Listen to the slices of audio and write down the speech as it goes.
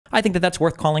I think that that's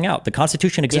worth calling out. The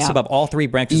Constitution exists above all three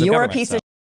branches of government. You're a piece of shit.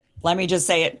 Let me just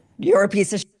say it. You're a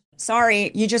piece of shit. Sorry,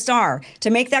 you just are.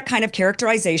 To make that kind of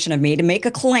characterization of me, to make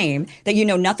a claim that you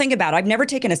know nothing about. I've never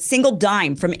taken a single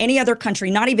dime from any other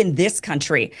country, not even this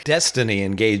country. Destiny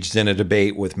engaged in a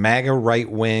debate with MAGA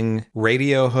right-wing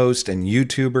radio host and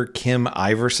YouTuber Kim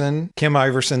Iverson. Kim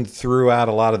Iverson threw out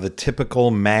a lot of the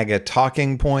typical MAGA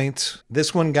talking points.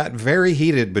 This one got very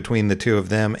heated between the two of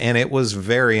them, and it was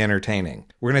very entertaining.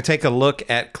 We're going to take a look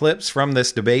at clips from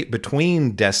this debate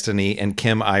between Destiny and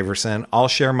Kim Iverson. I'll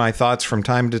share my thoughts from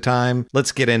time to time.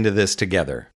 Let's get into this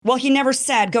together. Well, he never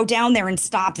said, go down there and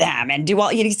stop them and do all.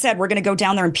 He said, we're going to go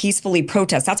down there and peacefully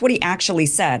protest. That's what he actually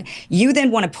said. You then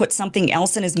want to put something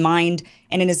else in his mind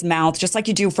and in his mouth, just like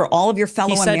you do for all of your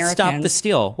fellow Americans. He said, stop the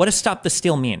steal. What does stop the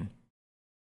steal mean?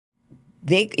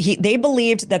 They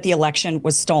believed that the election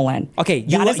was stolen. Okay,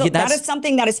 that is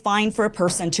something that is fine for a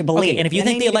person to believe. Okay, and if you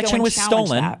think the election was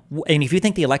stolen, and if you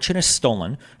think the election is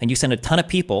stolen, and you send a ton of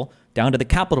people down to the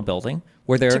Capitol building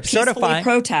where they're certifying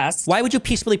protest. Why would you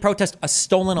peacefully protest a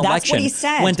stolen election? That's what he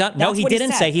said. No, he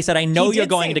didn't say. He said, "I know you're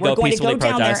going to go peacefully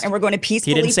protest." Down there and we're going to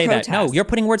peacefully protest. He didn't say that. No, you're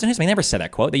putting words in his mouth. He never said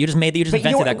that quote. That you just made. That you just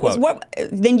invented that quote.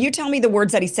 Then you tell me the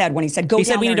words that he said when he said, "Go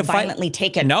down there and violently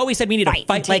take it." No, he said we need to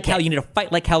fight like hell. You need to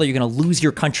fight like hell, or you're going to lose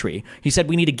your country. He said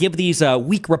we need to give these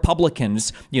weak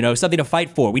Republicans, something to fight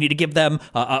for. We need to give them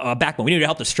a backbone. We need to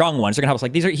help the strong ones. They're going to help us.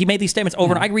 Like these are. He made these statements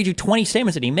over, and I can read you 20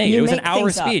 statements that he made. It was an hour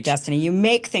speech. Destiny, you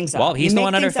make things up. Well, he's the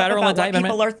one under federal indictment.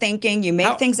 People are thinking. You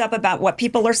make things up about what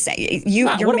people are saying.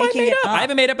 You're making it up. I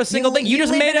haven't made up a single thing. You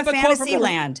just made up a quote from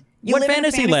land. What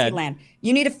fantasy land?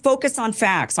 You need to focus on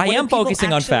facts. I am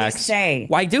focusing on facts. Well,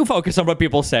 I do focus on what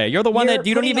people say. You're the one that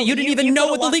you didn't even know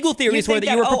what the legal theories were that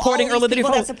you were purporting earlier.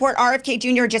 People that support RFK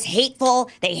Jr. are just hateful.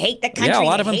 They hate the country. Yeah, a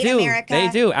lot of them do. America. They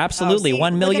do, absolutely,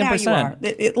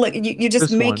 1,000,000%. Look, you're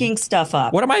just making stuff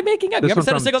up. What am I making up? You haven't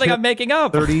said a single thing I'm making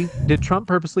up. 30. Did Trump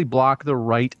purposely block the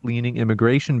right-leaning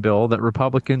immigration bill that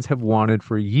Republicans have wanted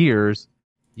for years?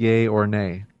 Yay or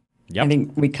nay? Yep. I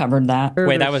think we covered that.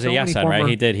 Wait, that was a yes then, right?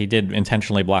 He did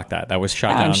intentionally block that. That was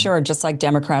shot down. I'm sure, just like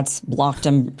Democrats blocked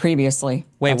him previously.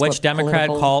 Wait, which Democrat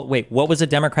called? Wait, what was a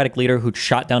Democratic leader who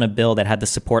shot down a bill that had the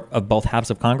support of both halves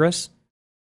of Congress?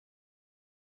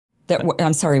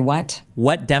 I'm sorry, what?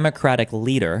 What Democratic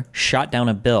leader shot down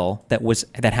a bill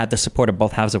that had the support of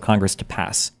both halves of Congress to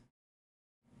pass?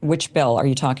 Which bill are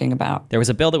you talking about? There was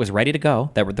a bill that was ready to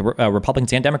go that the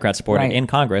Republicans and Democrats supported in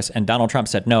Congress, and Donald Trump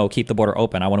said, no, keep the border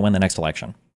open. I want to win the next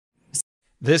election.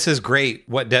 This is great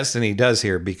what Destiny does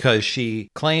here, because she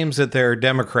claims that there are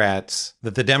Democrats,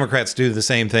 that the Democrats do the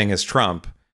same thing as Trump,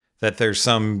 that there's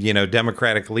some,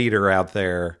 Democratic leader out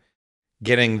there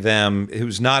getting them,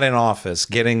 who's not in office,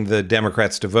 getting the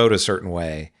Democrats to vote a certain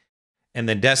way. And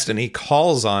then Destiny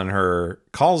calls her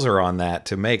on that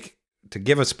to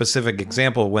give a specific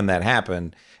example of when that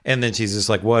happened. And then she's just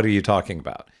like, what are you talking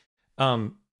about?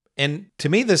 And to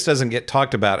me, this doesn't get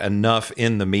talked about enough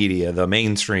in the media, the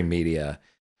mainstream media,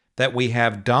 that we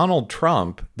have Donald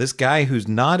Trump, this guy who's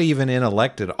not even in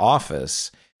elected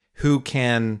office, who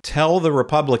can tell the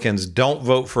Republicans, don't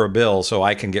vote for a bill so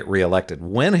I can get reelected.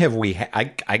 When have we,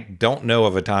 I don't know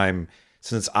of a time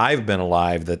since I've been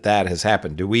alive that has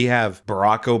happened. Do we have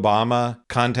Barack Obama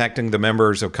contacting the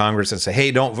members of Congress and say,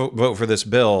 hey, don't vote for this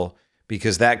bill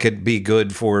because that could be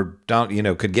good for,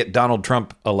 could get Donald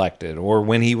Trump elected? Or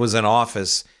when he was in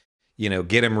office,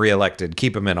 get him reelected,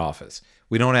 keep him in office.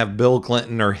 We don't have Bill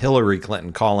Clinton or Hillary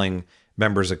Clinton calling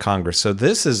members of Congress. So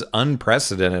this is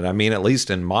unprecedented. I mean, at least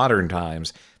in modern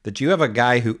times, that you have a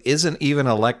guy who isn't even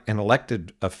an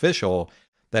elected official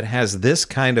that has this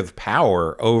kind of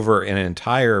power over an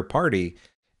entire party.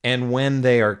 And when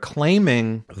they are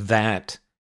claiming that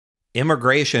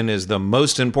immigration is the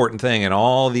most important thing and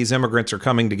all these immigrants are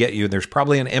coming to get you, there's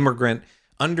probably an immigrant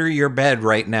under your bed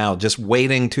right now just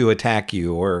waiting to attack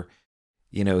you, or,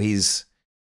 he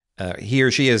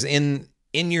or she is in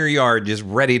your yard just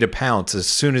ready to pounce as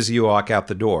soon as you walk out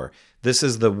the door. This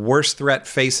is the worst threat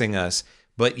facing us,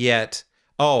 but yet,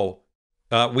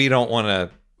 we don't want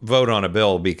to vote on a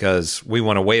bill because we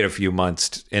want to wait a few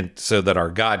months so that our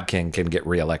God King can get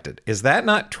reelected. Is that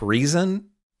not treason?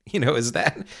 Is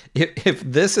that, if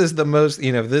this is the most,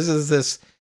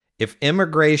 if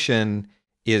immigration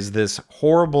is this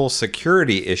horrible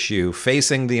security issue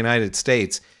facing the United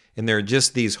States, and there are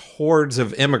just these hordes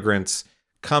of immigrants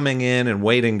coming in and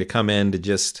waiting to come in to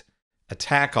just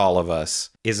attack all of us,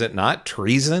 is it not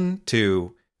treason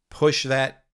to push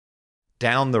that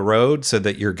down the road so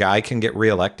that your guy can get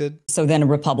reelected? So then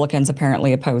Republicans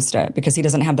apparently opposed it because he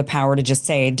doesn't have the power to just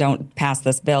say, don't pass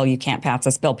this bill. You can't pass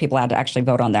this bill. People had to actually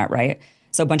vote on that, right?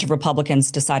 So a bunch of Republicans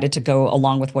decided to go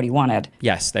along with what he wanted.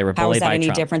 Yes, they were How bullied is that by any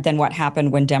Trump. different than what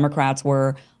happened when Democrats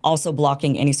were also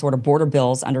blocking any sort of border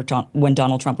bills when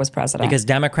Donald Trump was president? Because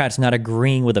Democrats not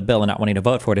agreeing with a bill and not wanting to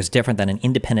vote for it is different than an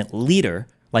independent leader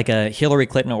like a Hillary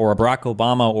Clinton or a Barack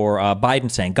Obama or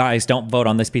Biden saying, guys, don't vote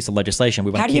on this piece of legislation.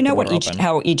 We want How to do you keep know the border open.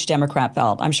 how each Democrat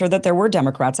felt? I'm sure that there were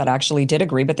Democrats that actually did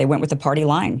agree, but they went with the party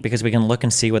line. Because we can look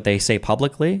and see what they say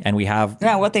publicly, and we have...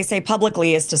 Yeah, what they say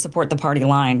publicly is to support the party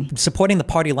line. Supporting the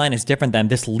party line is different than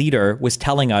this leader was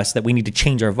telling us that we need to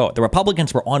change our vote. The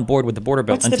Republicans were on board with the border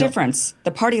bill. What's the difference?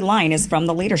 The party line is from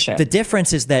the leadership. The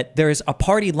difference is that there's a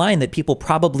party line that people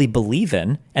probably believe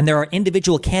in, and there are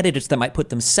individual candidates that might put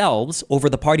themselves over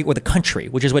the party or the country,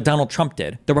 which is what Donald Trump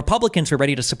did. The Republicans were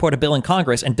ready to support a bill in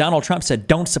Congress, and Donald Trump said,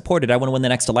 don't support it. I want to win the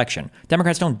next election.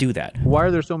 Democrats don't do that. Why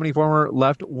are there so many former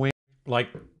left-wing? Like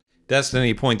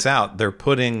Destiny points out, they're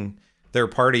putting their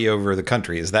party over the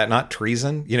country. Is that not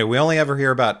treason? You know, we only ever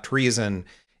hear about treason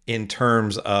in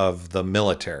terms of the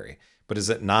military, but is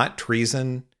it not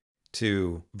treason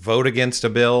to vote against a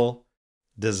bill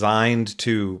designed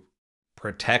to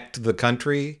protect the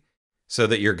country so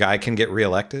that your guy can get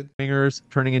reelected? Wingers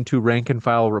turning into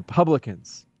rank-and-file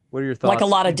Republicans. What are your thoughts? Like a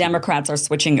lot of Democrats are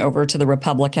switching over to the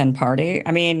Republican Party.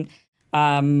 I mean,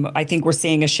 I think we're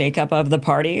seeing a shakeup of the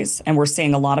parties, and we're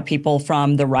seeing a lot of people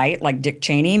from the right, like Dick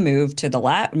Cheney, move to the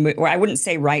left. Or I wouldn't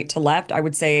say right to left. I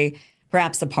would say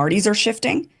perhaps the parties are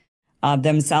shifting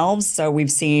themselves. So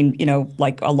we've seen, you know,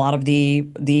 like a lot of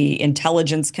the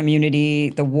intelligence community,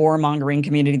 the warmongering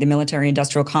community, the military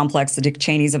industrial complex, the Dick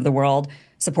Cheneys of the world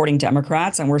supporting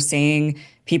Democrats. And we're seeing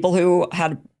people who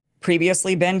had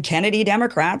previously been Kennedy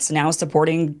Democrats now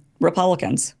supporting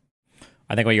Republicans.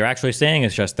 I think what you're actually saying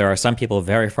is just there are some people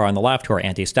very far on the left who are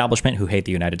anti-establishment, who hate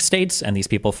the United States, and these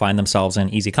people find themselves in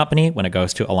easy company when it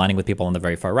goes to aligning with people on the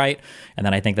very far right. And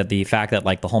then I think that the fact that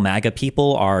like the whole MAGA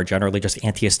people are generally just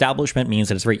anti-establishment means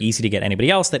that it's very easy to get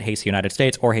anybody else that hates the United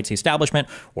States or hates the establishment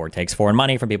or takes foreign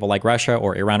money from people like Russia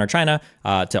or Iran or China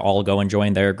to all go and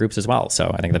join their groups as well. So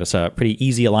I think that it's a pretty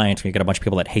easy alliance when you get a bunch of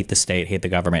people that hate the state, hate the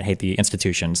government, hate the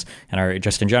institutions, and are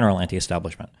just in general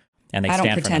anti-establishment. And I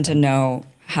don't pretend to know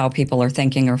how people are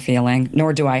thinking or feeling,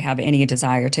 nor do I have any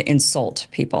desire to insult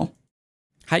people.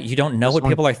 How, you don't know what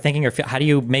people are thinking or feel? How do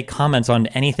you make comments on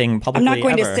anything publicly? I'm not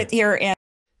going to sit here and...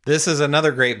 This is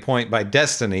another great point by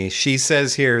Destiny. She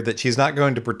says here that she's not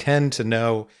going to pretend to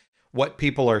know what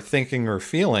people are thinking or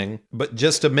feeling. But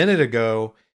just a minute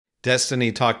ago,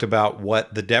 Destiny talked about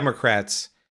what the Democrats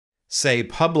say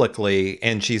publicly,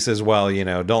 and she says, well, you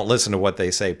know, don't listen to what they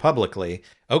say publicly.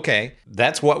 Okay,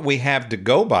 that's what we have to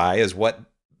go by, is what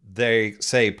they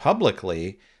say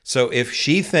publicly. So if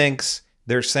she thinks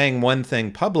they're saying one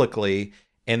thing publicly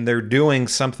and they're doing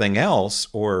something else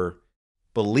or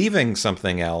believing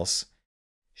something else,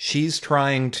 she's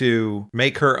trying to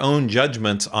make her own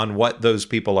judgments on what those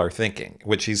people are thinking,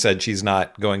 which she said she's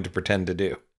not going to pretend to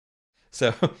do.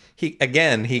 So he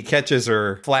catches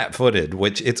her flat-footed,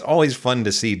 which it's always fun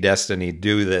to see Destiny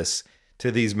do this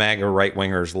to these MAGA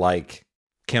right-wingers like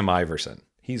Kim Iverson.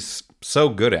 He's so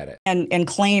good at it. And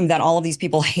claim that all of these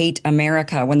people hate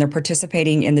America when they're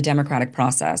participating in the democratic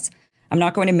process. I'm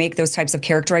not going to make those types of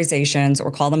characterizations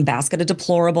or call them basket of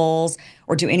deplorables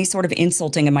or do any sort of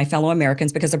insulting of my fellow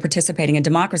Americans because they're participating in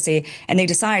democracy and they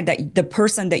decide that the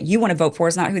person that you want to vote for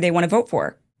is not who they want to vote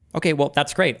for. Okay, well,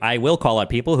 that's great. I will call out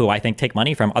people who I think take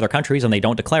money from other countries and they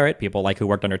don't declare it. People like who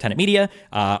worked under Tenet Media,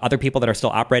 other people that are still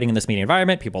operating in this media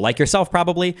environment, people like yourself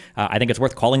probably. I think it's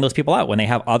worth calling those people out when they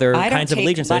have other kinds of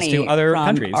allegiances to other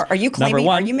countries. Are you claiming,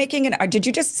 are you making an, did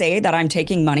you just say that I'm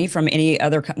taking money from any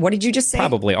other, what did you just say?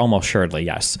 Probably, almost assuredly,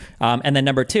 yes. And then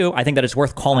number two, I think that it's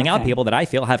worth calling out people that I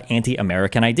feel have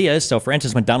anti-American ideas. So for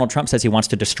instance, when Donald Trump says he wants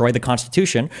to destroy the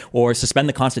Constitution or suspend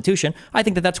the Constitution, I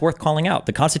think that that's worth calling out.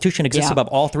 The Constitution exists above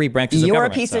all three branches of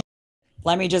government. You're a piece of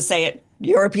let me just say it.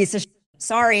 You're a piece of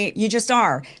sorry, you just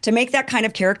are. To make that kind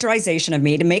of characterization of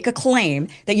me, to make a claim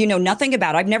that you know nothing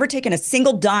about. I've never taken a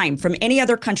single dime from any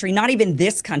other country, not even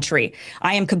this country.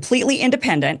 I am completely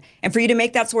independent. And for you to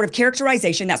make that sort of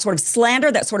characterization, that sort of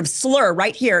slander, that sort of slur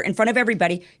right here in front of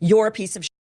everybody, you're a piece of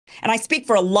And I speak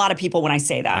for a lot of people when I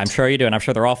say that. I'm sure you do. And I'm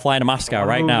sure they're all flying to Moscow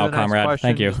right now, comrade. Question.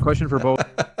 Thank you. Question for both.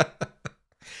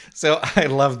 So I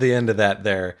love the end of that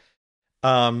there.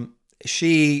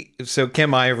 So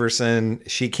Kim Iverson,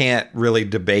 she can't really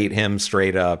debate him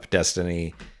straight up,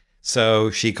 Destiny.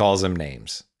 So she calls him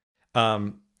names.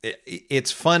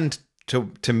 It's fun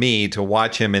to me to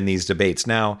watch him in these debates.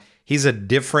 Now, he's a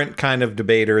different kind of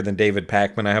debater than David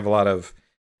Pakman. I have a lot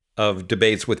of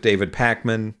debates with David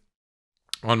Pakman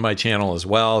on my channel as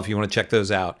well, if you want to check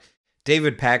those out.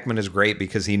 David Pakman is great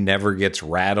because he never gets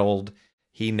rattled.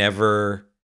 He never,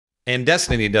 and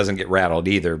Destiny doesn't get rattled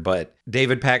either, but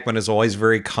David Pakman is always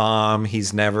very calm.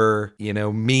 He's never, you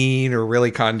know, mean or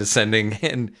really condescending.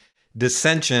 And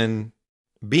Dissension,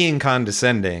 being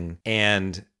condescending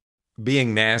and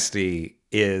being nasty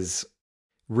is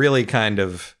really kind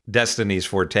of Destiny's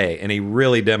forte. And he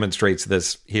really demonstrates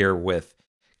this here with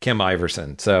Kim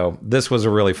Iverson. So this was a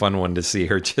really fun one to see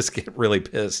her just get really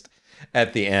pissed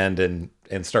at the end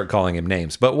and start calling him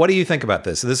names. But what do you think about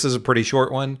this? This is a pretty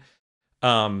short one.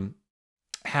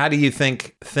 How do you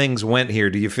think things went here?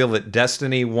 Do you feel that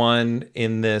Destiny won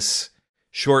in this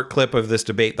short clip of this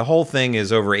debate? The whole thing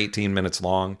is over 18 minutes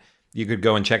long. You could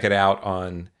go and check it out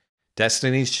on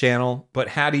Destiny's channel. But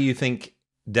how do you think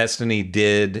Destiny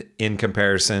did in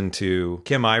comparison to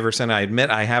Kim Iverson? I admit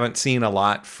I haven't seen a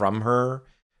lot from her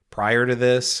prior to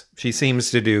this. She seems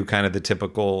to do kind of the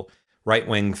typical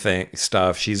right-wing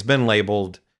stuff. She's been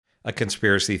labeled a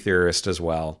conspiracy theorist as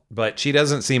well, but she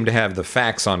doesn't seem to have the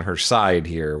facts on her side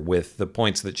here with the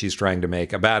points that she's trying to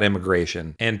make about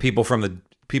immigration and people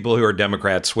who are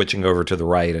Democrats switching over to the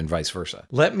right and vice versa.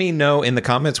 Let me know in the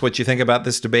comments what you think about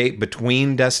this debate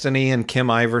between Destiny and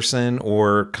Kim Iverson,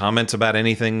 or comments about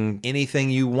anything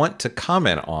you want to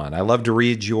comment on. I love to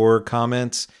read your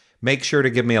comments. Make sure to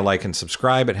give me a like and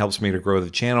subscribe. It helps me to grow the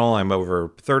channel. I'm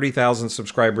over 30,000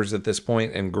 subscribers at this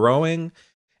point and growing.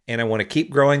 And I want to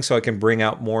keep growing so I can bring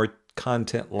out more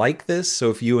content like this. So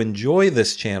if you enjoy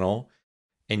this channel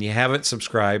and you haven't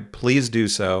subscribed, please do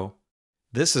so.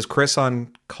 This is Chris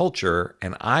on Culture,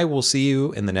 and I will see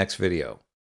you in the next video.